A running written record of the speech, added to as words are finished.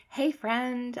Hey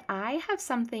friend, I have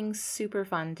something super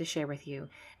fun to share with you.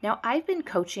 Now, I've been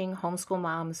coaching homeschool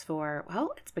moms for,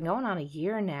 well, it's been going on a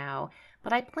year now,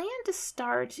 but I plan to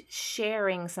start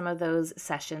sharing some of those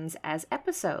sessions as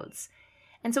episodes.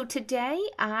 And so today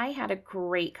I had a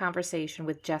great conversation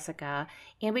with Jessica,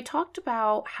 and we talked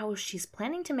about how she's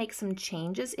planning to make some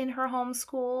changes in her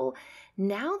homeschool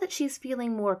now that she's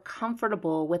feeling more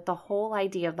comfortable with the whole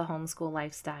idea of the homeschool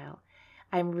lifestyle.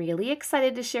 I'm really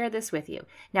excited to share this with you.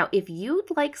 Now, if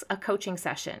you'd like a coaching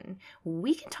session,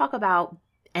 we can talk about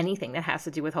anything that has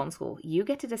to do with homeschool. You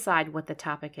get to decide what the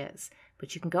topic is,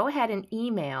 but you can go ahead and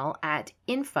email at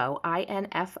info,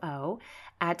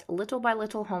 at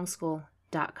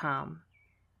littlebylittlehomeschool.com.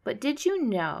 But did you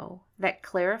know that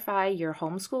Clarify Your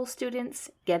Homeschool students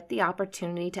get the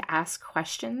opportunity to ask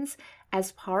questions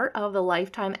as part of the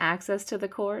lifetime access to the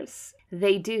course?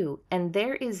 They do, and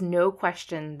there is no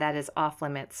question that is off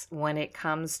limits when it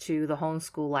comes to the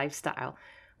homeschool lifestyle,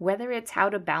 whether it's how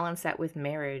to balance that with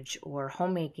marriage or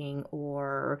homemaking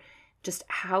or just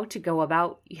how to go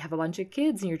about, you have a bunch of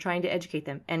kids and you're trying to educate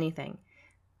them, anything.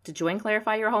 To join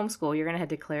Clarify Your Homeschool, you're going to head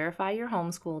to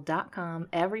clarifyyourhomeschool.com.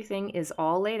 Everything is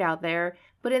all laid out there.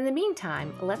 But in the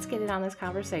meantime, let's get in on this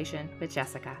conversation with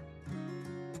Jessica.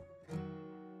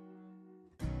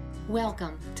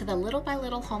 Welcome to the Little by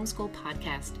Little Homeschool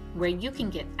podcast, where you can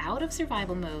get out of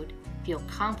survival mode, feel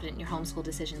confident in your homeschool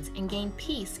decisions, and gain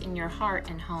peace in your heart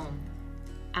and home.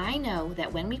 I know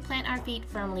that when we plant our feet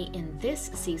firmly in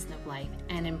this season of life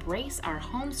and embrace our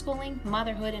homeschooling,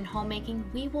 motherhood, and homemaking,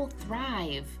 we will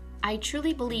thrive. I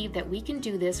truly believe that we can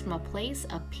do this from a place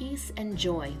of peace and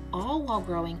joy, all while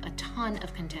growing a ton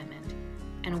of contentment.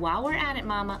 And while we're at it,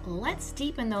 Mama, let's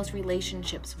deepen those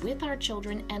relationships with our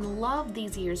children and love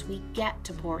these years we get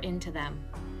to pour into them.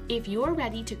 If you're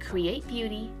ready to create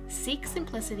beauty, seek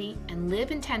simplicity, and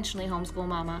live intentionally, homeschool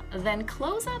mama, then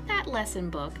close out that lesson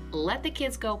book, let the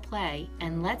kids go play,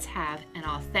 and let's have an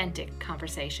authentic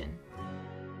conversation.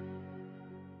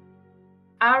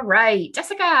 All right,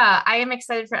 Jessica, I am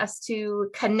excited for us to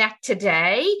connect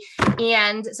today.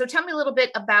 And so tell me a little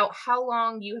bit about how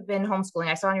long you have been homeschooling.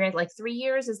 I saw on your end, like 3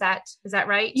 years. Is that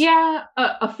right? Yeah,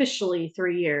 officially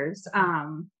 3 years.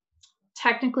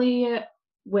 Technically,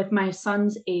 with my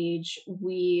son's age,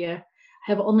 we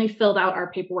have only filled out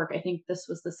our paperwork. I think this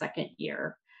was the second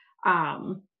year.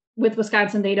 With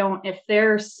Wisconsin, they don't, if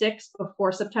they're 6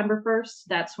 before September 1st,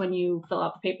 that's when you fill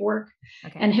out the paperwork.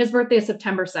 Okay. And his birthday is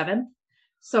September 7th.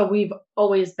 So we've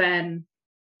always been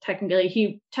technically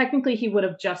he would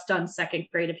have just done second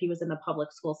grade if he was in the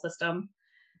public school system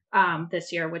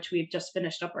this year, which we've just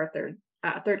finished up our third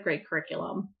grade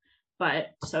curriculum. But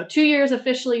so 2 years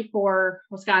officially for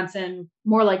Wisconsin,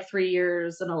 more like 3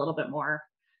 years and a little bit more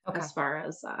as far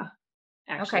as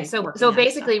actually. Okay, so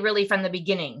basically, stuff. Really from the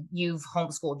beginning, you've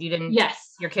homeschooled. You didn't.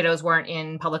 Yes. Your kiddos weren't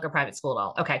in public or private school at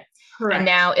all. Okay. Correct. And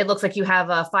now it looks like you have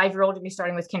a 5-year-old to be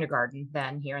starting with kindergarten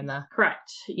then here in the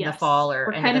correct. Yes. In the fall or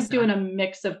we're kind of doing a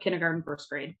mix of kindergarten, first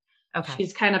grade. Okay.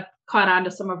 She's kind of caught on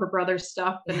to some of her brother's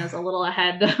stuff and is a little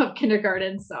ahead of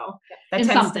kindergarten. So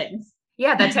some things.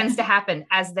 Yeah, that tends to happen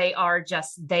as they are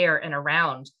just there and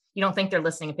around. You don't think they're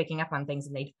listening and picking up on things,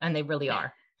 and they really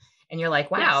are. And you're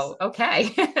like, wow, yes.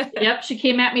 Okay. Yep. She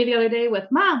came at me the other day with,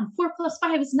 Mom, 4 +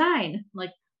 5 is 9. I'm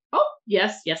like, oh,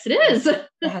 yes, it is.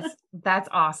 That's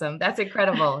awesome. That's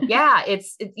incredible. Yeah.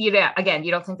 Again,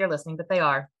 you don't think they're listening, but they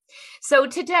are. So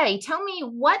today, tell me,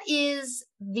 what is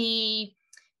the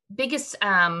biggest,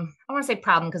 I want to say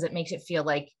problem because it makes it feel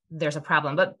like there's a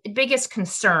problem, but biggest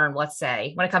concern, let's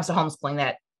say, when it comes to homeschooling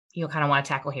that you kind of want to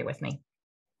tackle here with me?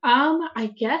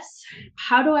 I guess,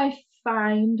 how do I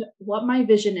find what my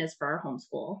vision is for our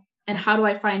homeschool and how do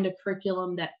I find a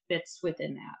curriculum that fits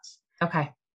within that?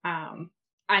 Okay.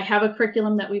 I have a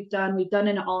curriculum that we've done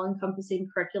an all-encompassing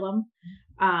curriculum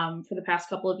for the past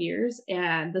couple of years.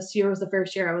 And this year was the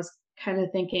first year I was kind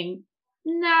of thinking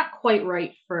not quite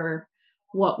right for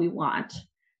what we want.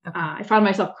 Okay. I found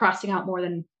myself crossing out more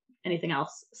than anything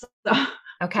else. So,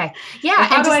 okay. Yeah.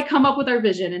 How do I come up with our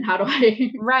vision and how do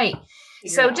I? Right.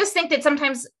 So just think that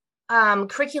sometimes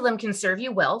curriculum can serve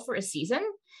you well for a season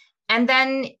and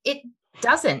then it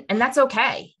doesn't. And that's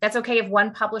okay. That's okay if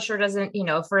one publisher doesn't,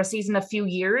 for a season, a few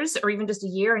years, or even just a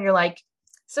year. And you're like,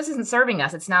 this isn't serving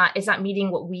us. It's not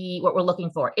meeting what we're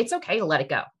looking for. It's okay to let it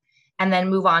go and then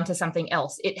move on to something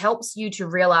else. It helps you to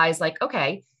realize like,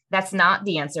 okay, that's not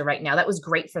the answer right now. That was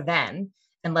great for then.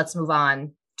 And let's move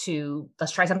on to,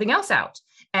 let's try something else out.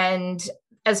 And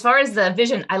as far as the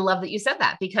vision, I love that you said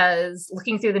that, because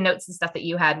looking through the notes and stuff that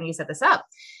you had when you set this up,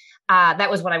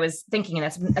 that was what I was thinking. And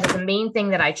that's the main thing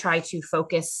that I try to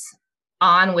focus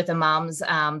on with the moms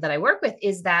that I work with,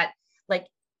 is that like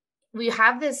we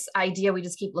have this idea, we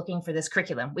just keep looking for this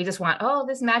curriculum. We just want, oh,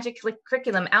 this magic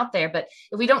curriculum out there. But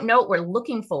if we don't know what we're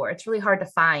looking for, it's really hard to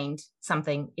find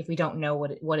something if we don't know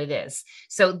what it is.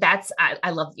 So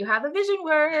I love that you have a vision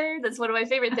word. That's one of my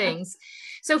favorite things.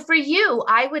 So for you,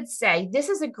 I would say this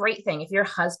is a great thing. If your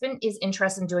husband is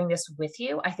interested in doing this with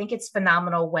you, I think it's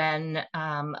phenomenal when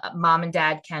mom and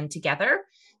dad can together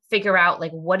figure out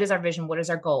like, what is our vision? What is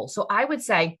our goal? So I would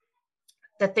say,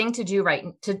 the thing to do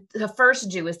the first to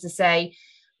do is to say,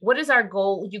 what is our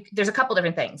goal? There's a couple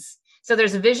different things. So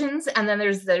there's visions and then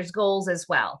there's goals as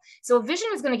well. So a vision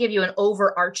is going to give you an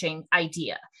overarching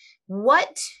idea.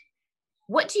 What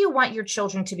do you want your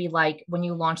children to be like when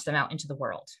you launch them out into the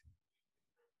world?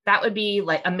 That would be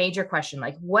like a major question.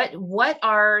 Like what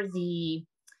are the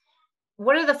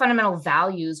fundamental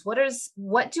values?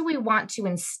 What do we want to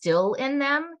instill in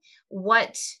them?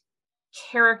 What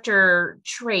character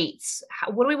traits,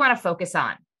 what do we want to focus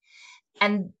on?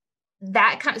 And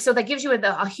so that gives you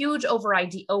a huge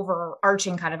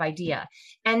overarching kind of idea,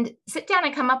 and sit down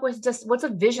and come up with just what's a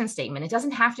vision statement. It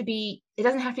doesn't have to be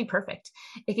perfect.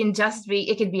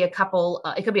 It could be a couple,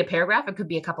 it could be a paragraph. It could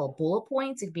be a couple of bullet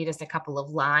points. It could be just a couple of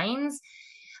lines.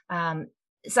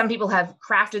 Some people have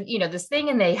crafted, this thing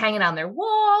and they hang it on their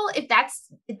wall. If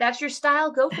that's your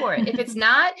style, go for it. If it's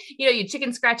not, you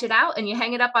chicken scratch it out and you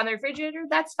hang it up on the refrigerator,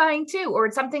 that's fine too. Or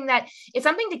it's something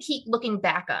to keep looking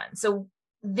back on. So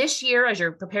this year, as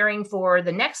you're preparing for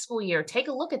the next school year, take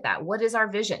a look at that. What is our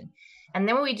vision? And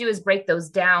then what we do is break those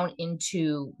down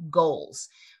into goals.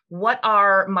 What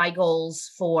are my goals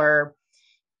for?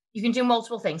 You can do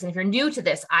multiple things. And if you're new to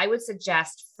this, I would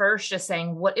suggest first just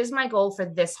saying, what is my goal for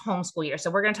this homeschool year?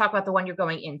 So we're going to talk about the one you're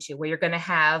going into, where you're going to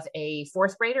have a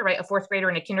fourth grader, right? A fourth grader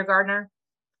and a kindergartner.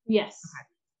 Yes. Okay.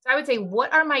 So I would say,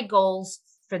 what are my goals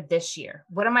for this year?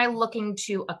 What am I looking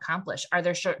to accomplish? Are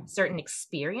there certain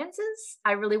experiences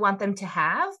I really want them to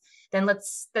have? Then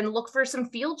look for some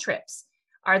field trips.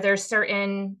 Are there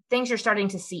certain things you're starting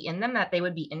to see in them that they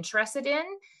would be interested in?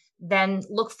 Then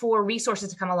look for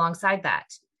resources to come alongside that.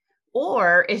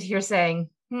 Or if you're saying,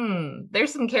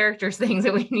 there's some characters things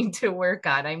that we need to work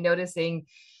on. I'm noticing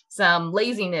some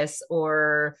laziness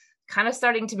or kind of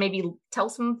starting to maybe tell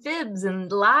some fibs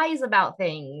and lies about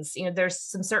things. There's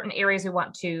some certain areas we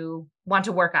want to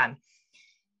work on.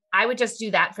 I would just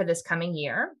do that for this coming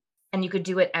year. And you could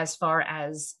do it as far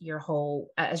as your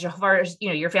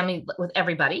family with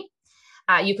everybody.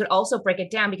 You could also break it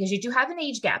down because you do have an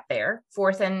age gap there,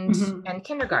 fourth and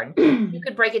kindergarten. You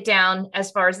could break it down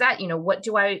as far as that,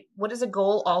 what is a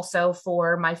goal also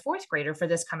for my fourth grader for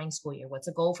this coming school year? What's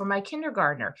a goal for my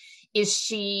kindergartner? Is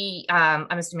she, I'm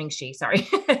assuming sorry.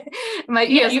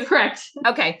 You're correct.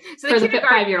 Okay. So for the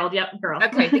 5-year-old, yep, girl.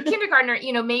 Okay. The kindergartner,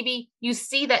 maybe you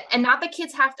see that, and not the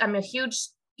kids I'm a huge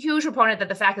proponent that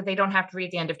the fact that they don't have to read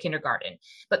at the end of kindergarten,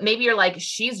 but maybe you're like,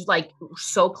 she's like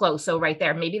so close. So right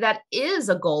there, maybe that is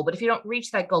a goal, but if you don't reach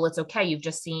that goal, it's okay. You've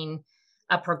just seen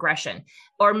a progression.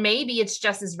 Or maybe it's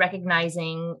just as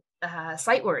recognizing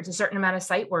sight words, a certain amount of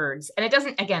sight words. And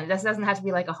this doesn't have to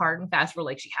be like a hard and fast rule,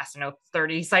 like she has to know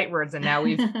 30 sight words. And now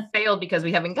we've failed because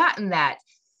we haven't gotten that.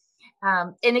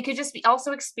 And it could just be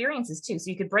also experiences too.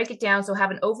 So you could break it down. So have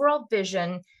an overall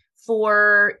vision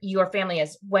for your family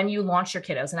as when you launch your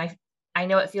kiddos. And I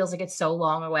know it feels like it's so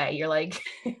long away. You're like,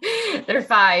 they're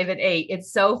 5 and 8.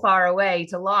 It's so far away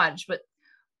to launch, but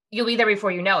you'll be there before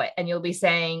you know it. And you'll be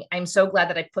saying, I'm so glad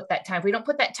that I put that time. If we don't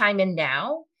put that time in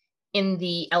now in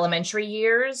the elementary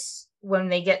years, when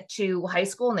they get to high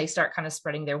school and they start kind of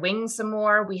spreading their wings some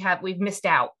more, we've missed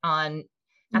out on,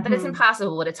 not that it's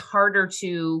impossible, but it's harder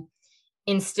to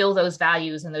instill those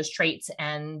values and those traits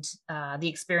and the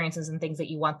experiences and things that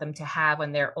you want them to have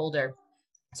when they're older.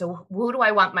 So who do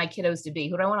I want my kiddos to be?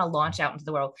 Who do I want to launch out into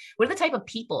the world? What are the type of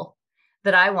people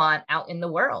that I want out in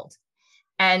the world?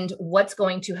 And what's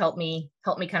going to help me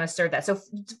kind of stir that? So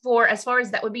as far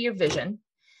as that would be your vision.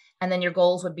 And then your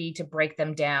goals would be to break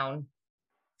them down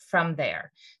from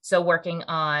there. So working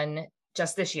on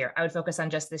just this year, I would focus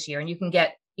on just this year. And you can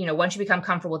get, once you become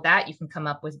comfortable with that, you can come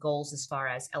up with goals as far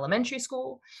as elementary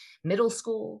school, middle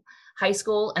school, high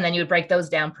school, and then you would break those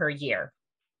down per year.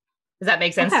 Does that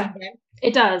make sense? Okay.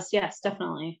 It does. Yes,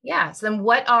 definitely. Yeah. So then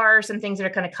what are some things that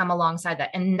are going to come alongside that?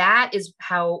 And that is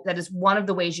one of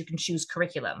the ways you can choose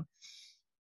curriculum.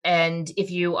 And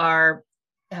if you are,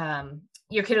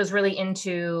 your kiddo's really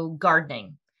into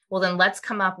gardening, well, then let's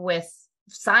come up with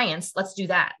science. Let's do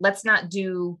that. Let's not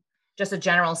do just a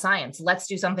general science. Let's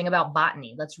do something about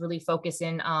botany. Let's really focus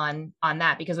in on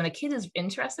that, because when a kid is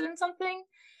interested in something,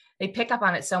 they pick up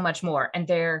on it so much more, and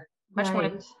they're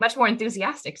Right. much more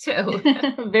enthusiastic too.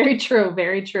 Very true.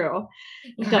 Very true.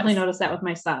 I've definitely Yes. noticed that with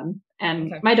my son.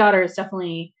 And Okay. my daughter is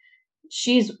definitely,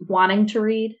 she's wanting to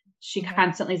read. She Okay.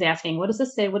 constantly is asking, what does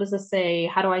this say? What does this say?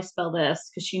 How do I spell this?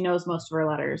 Because she knows most of her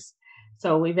letters.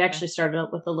 So we've actually started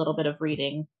out with a little bit of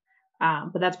reading.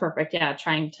 But that's perfect. Yeah.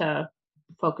 Trying to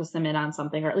focus them in on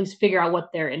something, or at least figure out what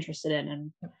they're interested in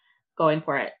and going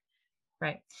for it.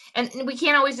 Right. And we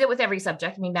can't always do it with every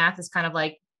subject. I mean, math is kind of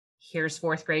like, here's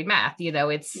fourth grade math.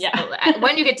 It's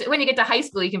when you get to high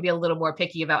school, you can be a little more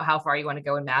picky about how far you want to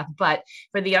go in math. But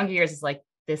for the younger years, it's like,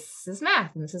 this is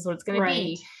math and this is what it's going to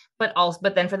be. But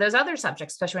then for those other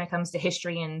subjects, especially when it comes to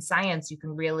history and science, you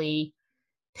can really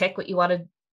pick what you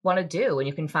want to do, and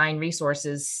you can find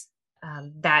resources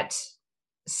that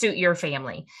suit your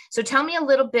family. So tell me a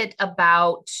little bit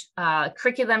about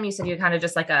curriculum. You said you kind of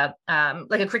just like a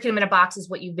curriculum in a box is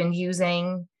what you've been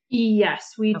using.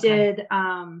 Yes, we did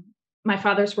My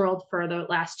Father's World for the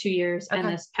last 2 years. Okay. And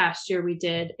this past year we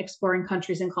did Exploring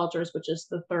Countries and Cultures, which is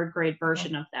the third grade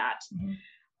version of that.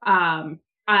 Mm-hmm.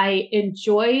 I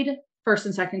enjoyed first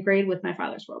and second grade with My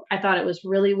Father's World. I thought it was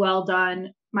really well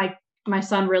done. My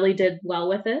son really did well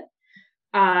with it.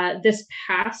 This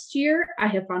past year, I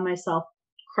have found myself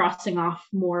crossing off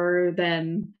more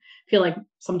than, feel like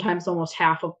sometimes almost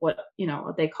half of what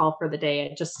they call for the day.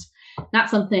 It just not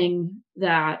something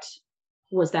that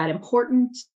was that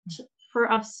important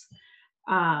for us.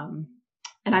 And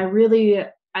I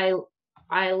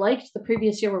liked the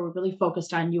previous year where we really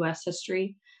focused on U.S.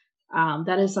 history.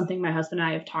 That is something my husband and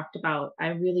I have talked about. I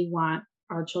really want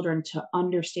our children to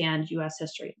understand U.S.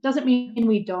 history. It doesn't mean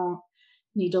we don't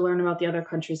need to learn about the other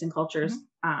countries and cultures,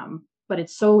 but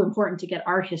it's so important to get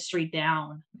our history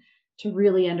down to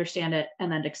really understand it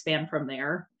and then expand from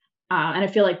there. And I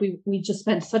feel like we just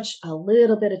spent such a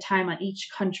little bit of time on each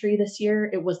country this year.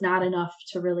 It was not enough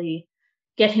to really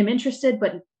get him interested,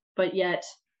 but yet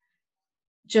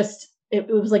just it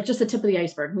was like just the tip of the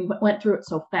iceberg. We went through it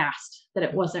so fast that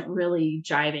it wasn't really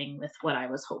jiving with what I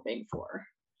was hoping for.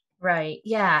 Right.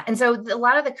 Yeah. And so a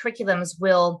lot of the curriculums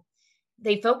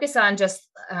they focus on just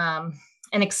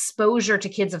an exposure to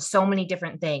kids of so many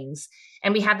different things.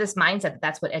 And we have this mindset that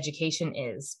that's what education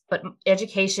is. But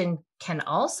education can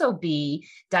also be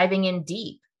diving in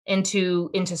deep into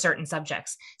certain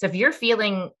subjects. So if you're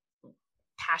feeling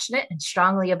passionate and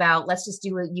strongly about, let's just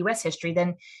do a U.S. history,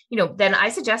 then I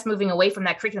suggest moving away from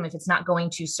that curriculum if it's not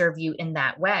going to serve you in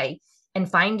that way, and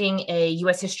finding a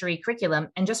U.S. history curriculum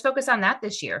and just focus on that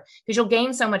this year, because you'll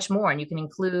gain so much more. And you can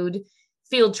include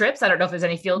field trips. I don't know if there's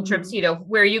any field trips,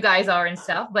 where you guys are and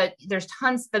stuff, but there's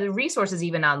tons of the resources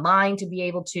even online to be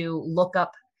able to look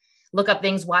up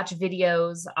things, watch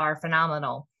videos are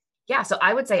phenomenal. Yeah. So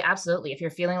I would say absolutely. If you're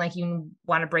feeling like you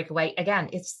want to break away, again,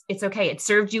 it's okay. It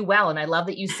served you well. And I love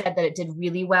that you said that it did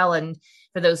really well and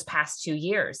for those past 2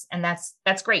 years. And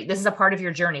that's great. This is a part of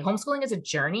your journey. Homeschooling is a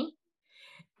journey.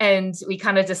 And we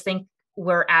kind of just think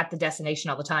we're at the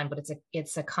destination all the time, but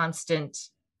it's a constant,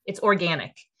 it's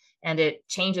organic. And it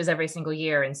changes every single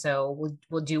year. And so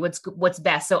we'll do what's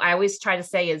best. So I always try to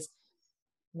say is,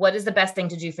 what is the best thing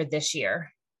to do for this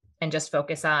year? And just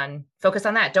focus on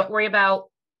that. Don't worry about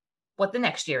what the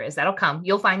next year is. That'll come.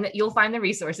 You'll find the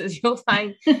resources. You'll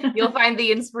find the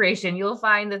inspiration. You'll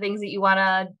find the things that you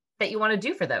want to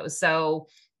do for those. So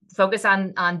focus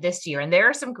on this year. And there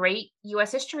are some great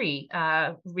U.S. history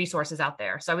resources out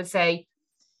there. So I would say,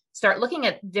 start looking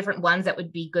at different ones that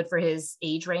would be good for his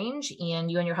age range,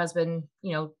 and you and your husband,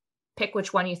 pick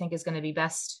which one you think is going to be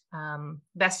best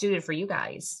suited for you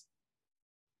guys.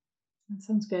 That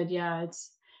sounds good. Yeah.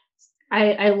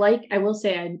 I will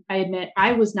say, I admit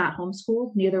I was not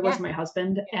homeschooled. Neither was my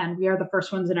husband. And we are the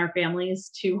first ones in our families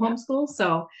to homeschool.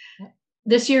 So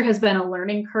this year has been a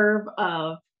learning curve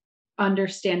of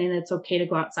understanding that it's okay to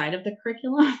go outside of the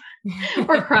curriculum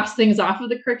or cross things off of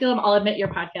the curriculum. I'll admit your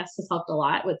podcast has helped a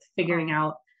lot with figuring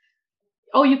out,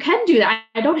 you can do that.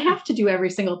 I don't have to do every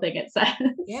single thing it says.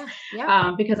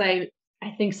 Yeah. Because I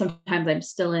think sometimes I'm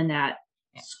still in that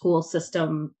school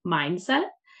system mindset.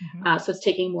 So it's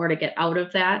taking more to get out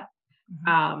of that.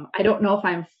 I don't know if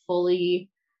I'm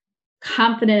fully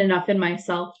confident enough in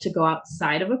myself to go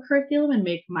outside of a curriculum and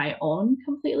make my own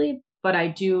completely, but I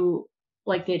do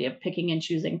like the idea of picking and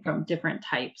choosing from different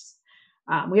types.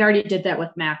 We already did that with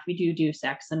math. We do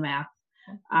sex and math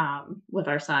with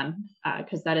our son,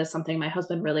 because that is something my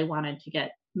husband really wanted to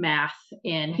get math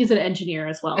in. He's an engineer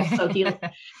as well. So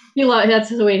that's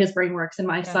the way his brain works. And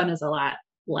my son is a lot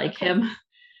like him.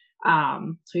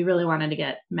 So he really wanted to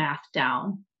get math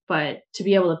down, but to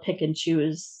be able to pick and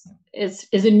choose is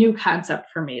a new concept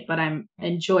for me, but I'm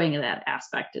enjoying that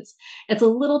aspect. It's a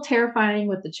little terrifying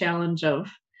with the challenge of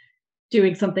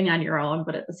doing something on your own,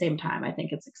 but at the same time, I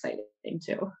think it's exciting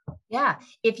too. Yeah.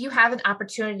 If you have an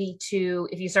opportunity to,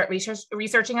 if you start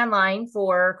researching online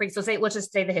for, so say, let's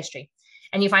just say the history,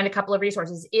 and you find a couple of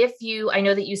resources. I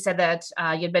know that you said that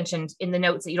you had mentioned in the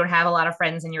notes that you don't have a lot of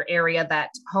friends in your area that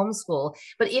homeschool,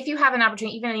 but if you have an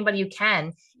opportunity, even anybody you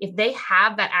can, if they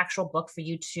have that actual book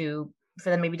for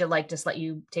them maybe to like just let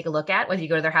you take a look at, whether you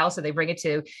go to their house or they bring it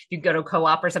to, you go to a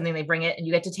co-op or something, they bring it and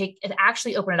you get to take and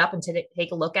actually open it up and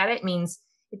take a look at it. Means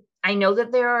I know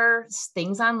that there are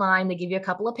things online, they give you a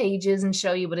couple of pages and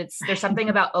show you, but there's something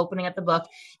about opening up the book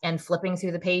and flipping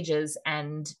through the pages.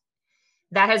 And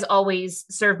that has always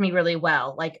served me really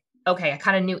well. Like, okay, I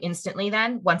kind of knew instantly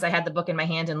then once I had the book in my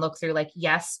hand and looked through like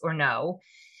yes or no.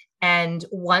 And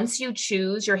once you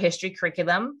choose your history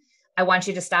curriculum, I want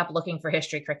you to stop looking for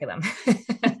history curriculum.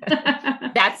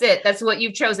 That's it. That's what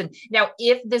you've chosen. Now,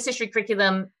 if this history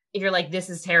curriculum, if you're like, this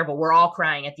is terrible, we're all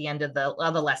crying at the end of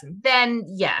the lesson, then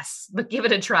yes, but give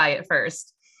it a try at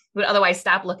first. But otherwise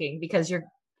stop looking, because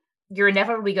you're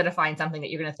inevitably going to find something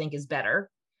that you're going to think is better.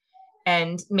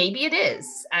 And maybe it is,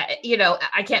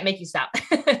 I can't make you stop,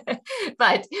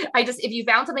 but if you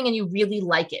found something and you really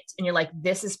like it and you're like,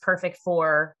 this is perfect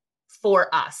for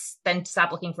us, then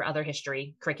stop looking for other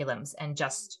history curriculums and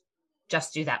just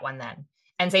do that one then.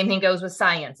 And same thing goes with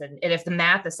science. And if the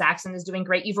math, the Saxon is doing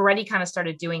great, you've already kind of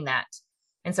started doing that.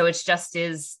 And so it's just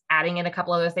is adding in a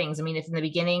couple other things. I mean, if in the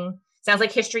beginning, sounds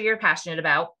like history you're passionate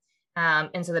about,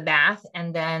 and so the math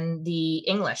and then the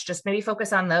English, just maybe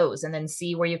focus on those and then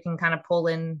see where you can kind of pull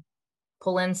in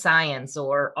science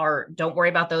or art. Don't worry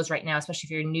about those right now, especially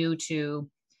if you're new to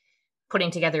putting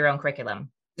together your own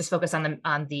curriculum. Just focus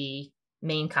on the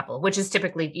main couple, which is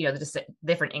typically, the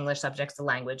different English subjects, the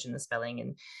language and the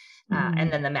spelling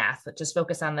and then the math, but just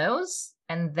focus on those.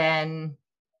 And then,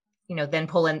 then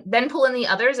pull in the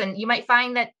others. And you might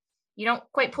find that you don't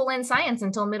quite pull in science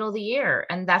until middle of the year.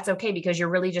 And that's okay, because you're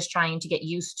really just trying to get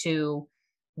used to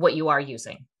what you are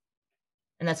using.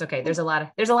 And that's okay. There's a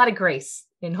lot of grace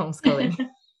in homeschooling.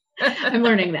 I'm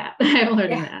learning that.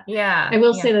 That. Yeah. I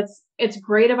will say it's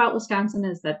great about Wisconsin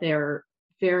is that there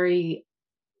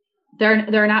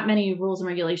are not many rules and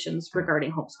regulations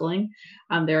regarding homeschooling.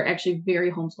 They're actually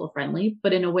very homeschool friendly,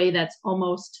 but in a way that's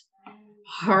almost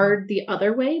hard the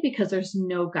other way, because there's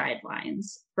no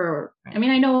guidelines I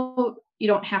mean, I know you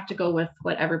don't have to go with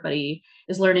what everybody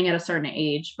is learning at a certain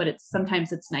age, but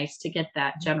sometimes it's nice to get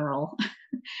that general,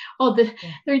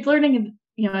 they're learning,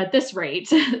 at this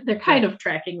rate, they're kind of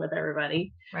tracking with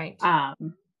everybody. Right.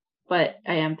 But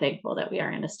I am thankful that we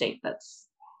are in a state that's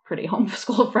pretty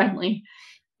homeschool friendly.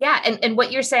 Yeah. And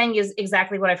what you're saying is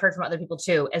exactly what I've heard from other people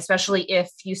too, especially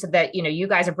if you said that, you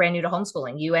guys are brand new to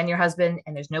homeschooling, you and your husband,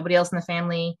 and there's nobody else in the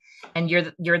family, and you're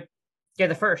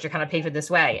the first, you're kind of papered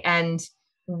this way. And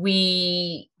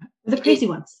the crazy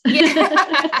ones.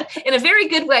 Yeah, in a very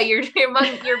good way. You're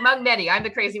among many. I'm the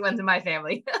crazy ones in my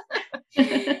family.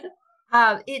 It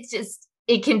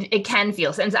can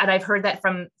feel, and I've heard that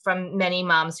from many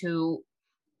moms who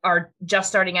are just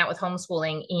starting out with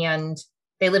homeschooling, and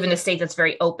they live in a state that's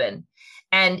very open.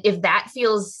 And if that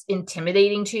feels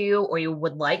intimidating to you, or you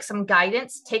would like some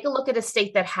guidance, take a look at a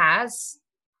state that has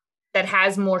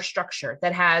more structure,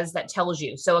 that tells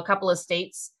you. So a couple of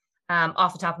states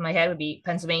off the top of my head would be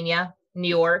Pennsylvania, New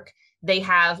York. They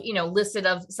have, listed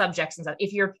of subjects and stuff.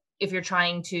 If you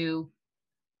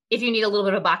need a little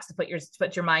bit of a box to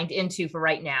put your mind into for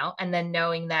right now, and then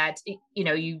knowing that,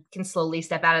 you can slowly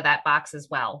step out of that box as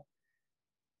well.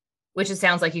 Which it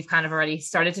sounds like you've kind of already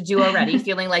started to do already,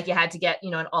 feeling like you had to get,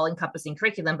 an all-encompassing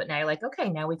curriculum, but now you're like, okay,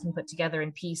 now we can put together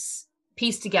and piece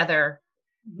together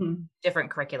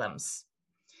different curriculums.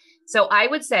 So I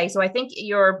would say, I think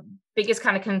your biggest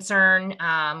kind of concern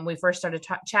we first started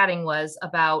chatting was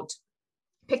about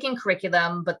picking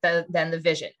curriculum, but then the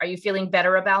vision. Are you feeling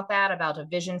better about that, about a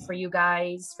vision for you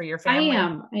guys, for your family? I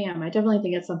am. I definitely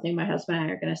think it's something my husband and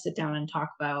I are going to sit down and talk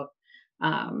about,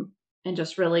 and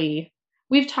just really,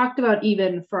 we've talked about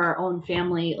even for our own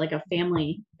family, like a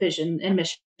family vision and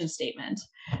mission statement.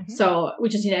 Mm-hmm. So we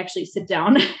just need to actually sit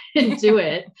down and do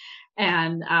it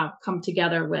and come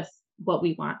together with what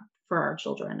we want for our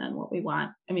children and what we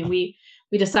want. I mean, we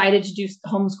decided to do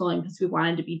homeschooling because we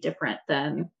wanted to be different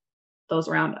than those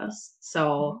around us.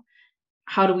 So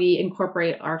how do we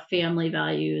incorporate our family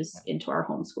values into our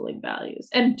homeschooling values?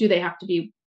 And do they have to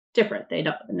be different? They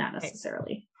don't, not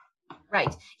necessarily.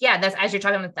 Right. Yeah. That's, as you're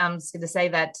talking, I'm just going to say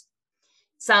that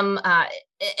some,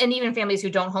 and even families who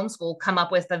don't homeschool come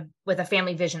up with a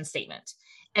family vision statement.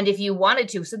 And if you wanted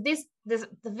to, so the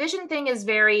vision thing is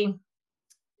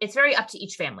it's very up to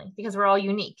each family, because we're all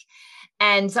unique.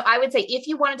 And so I would say, if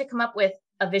you wanted to come up with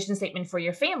a vision statement for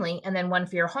your family and then one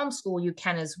for your homeschool, you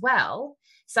can as well.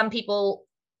 Some people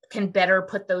can better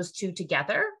put those two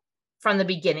together from the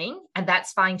beginning, and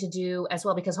that's fine to do as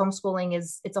well, because homeschooling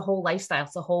it's a whole lifestyle.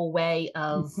 It's a whole way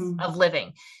of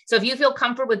living. So if you feel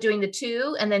comfortable with doing the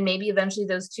two, and then maybe eventually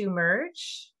those two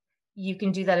merge, you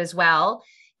can do that as well.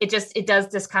 It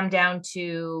does just come down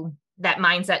to that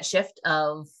mindset shift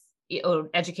of,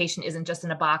 education isn't just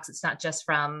in a box. It's not just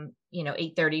from,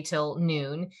 8:30 till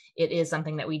noon. It is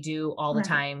something that we do all the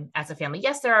time as a family.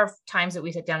 Yes, there are times that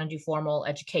we sit down and do formal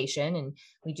education and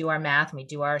we do our math and we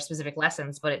do our specific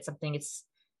lessons, but it's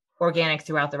organic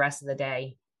throughout the rest of the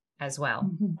day as well.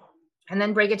 And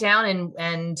then break it down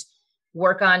and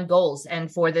work on goals.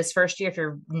 And for this first year, if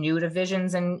you're new to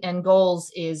visions and goals,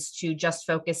 is to just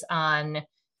focus on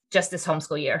just this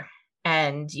homeschool year.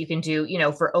 And you can do,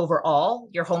 for overall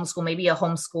your homeschool, maybe a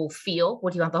homeschool feel.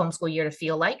 What do you want the homeschool year to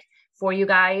feel like for you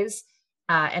guys?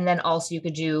 And then also you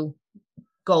could do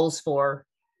goals for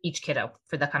each kiddo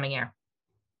for the coming year.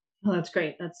 Oh, that's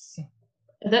great.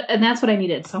 And that's what I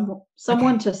needed.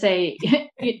 Someone to say,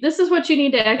 this is what you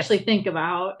need to actually think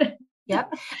about.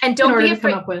 Yep. And don't be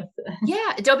afraid. Come up with.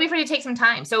 Don't be afraid to take some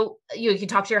time. So you can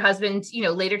talk to your husband,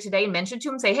 later today and mention to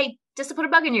him, say, hey, just to put a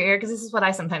bug in your ear, because this is what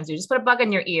I sometimes do. Just put a bug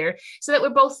in your ear so that we're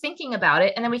both thinking about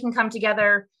it. And then we can come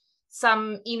together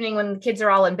some evening when the kids are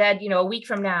all in bed, a week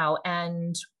from now,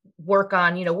 and work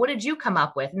on, what did you come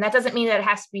up with? And that doesn't mean that it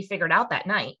has to be figured out that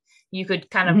night. You could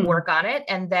kind of work on it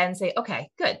and then say, okay,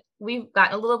 good. We've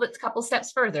gotten a couple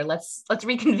steps further. Let's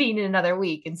reconvene in another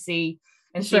week and see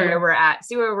where we're at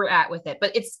with it.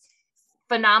 But it's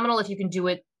phenomenal if you can do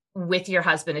it with your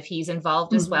husband, if he's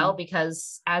involved as well,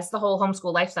 because as the whole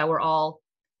homeschool lifestyle, we're all,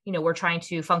 we're trying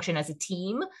to function as a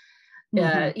team,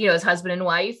 as husband and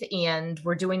wife, and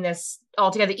we're doing this all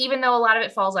together, even though a lot of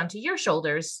it falls onto your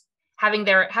shoulders. Having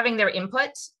their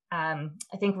input, I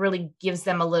think really gives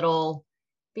them a little,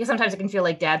 because sometimes it can feel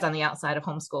like dad's on the outside of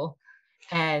homeschool.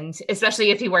 And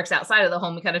especially if he works outside of the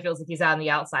home, it kind of feels like he's on the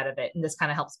outside of it. And this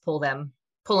kind of helps pull them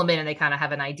in, and they kind of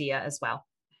have an idea as well.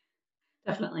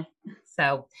 Definitely.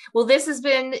 So, well, this has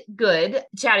been good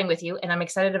chatting with you, and I'm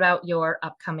excited about your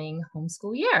upcoming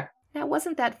homeschool year. Now,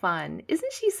 wasn't that fun?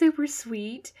 Isn't she super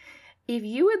sweet? If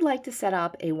you would like to set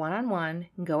up a one-on-one,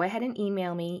 go ahead and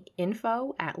email me,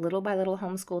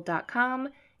 info@littlebylittlehomeschool.com.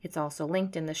 It's also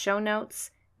linked in the show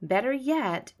notes. Better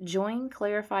yet, join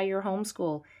Clarify Your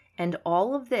Homeschool. And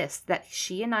all of this that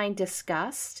she and I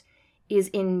discussed is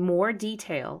in more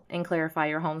detail in Clarify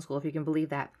Your Homeschool, if you can believe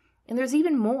that. And there's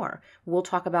even more. We'll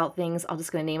talk about things. I'm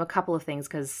just going to name a couple of things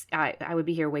because I would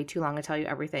be here way too long to tell you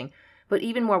everything. But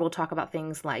even more, we'll talk about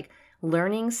things like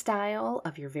learning style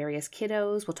of your various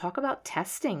kiddos. We'll talk about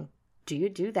testing. Do you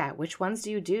do that? Which ones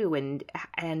do you do?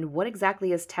 And what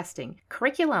exactly is testing?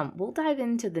 Curriculum. We'll dive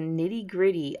into the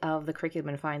nitty-gritty of the curriculum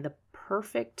and find the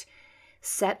perfect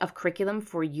set of curriculum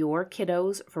for your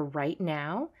kiddos for right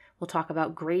now. We'll talk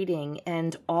about grading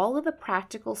and all of the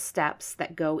practical steps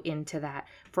that go into that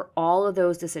for all of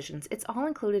those decisions. It's all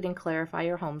included in Clarify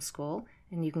Your Homeschool,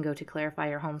 and you can go to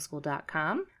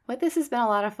clarifyyourhomeschool.com. But this has been a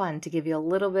lot of fun to give you a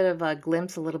little bit of a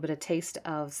glimpse, a little bit of taste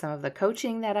of some of the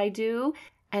coaching that I do.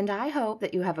 And I hope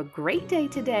that you have a great day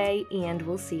today, and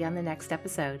we'll see you on the next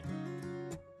episode.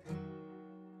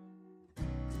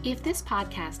 If this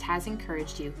podcast has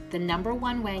encouraged you, the number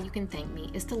one way you can thank me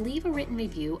is to leave a written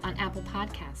review on Apple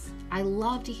Podcasts. I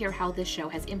love to hear how this show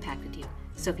has impacted you,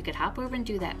 so if you could hop over and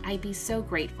do that, I'd be so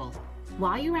grateful.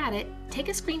 While you're at it, take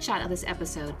a screenshot of this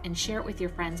episode and share it with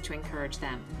your friends to encourage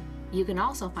them. You can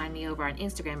also find me over on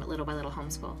Instagram at Little by Little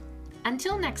Homeschool.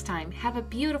 Until next time, have a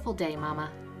beautiful day, Mama.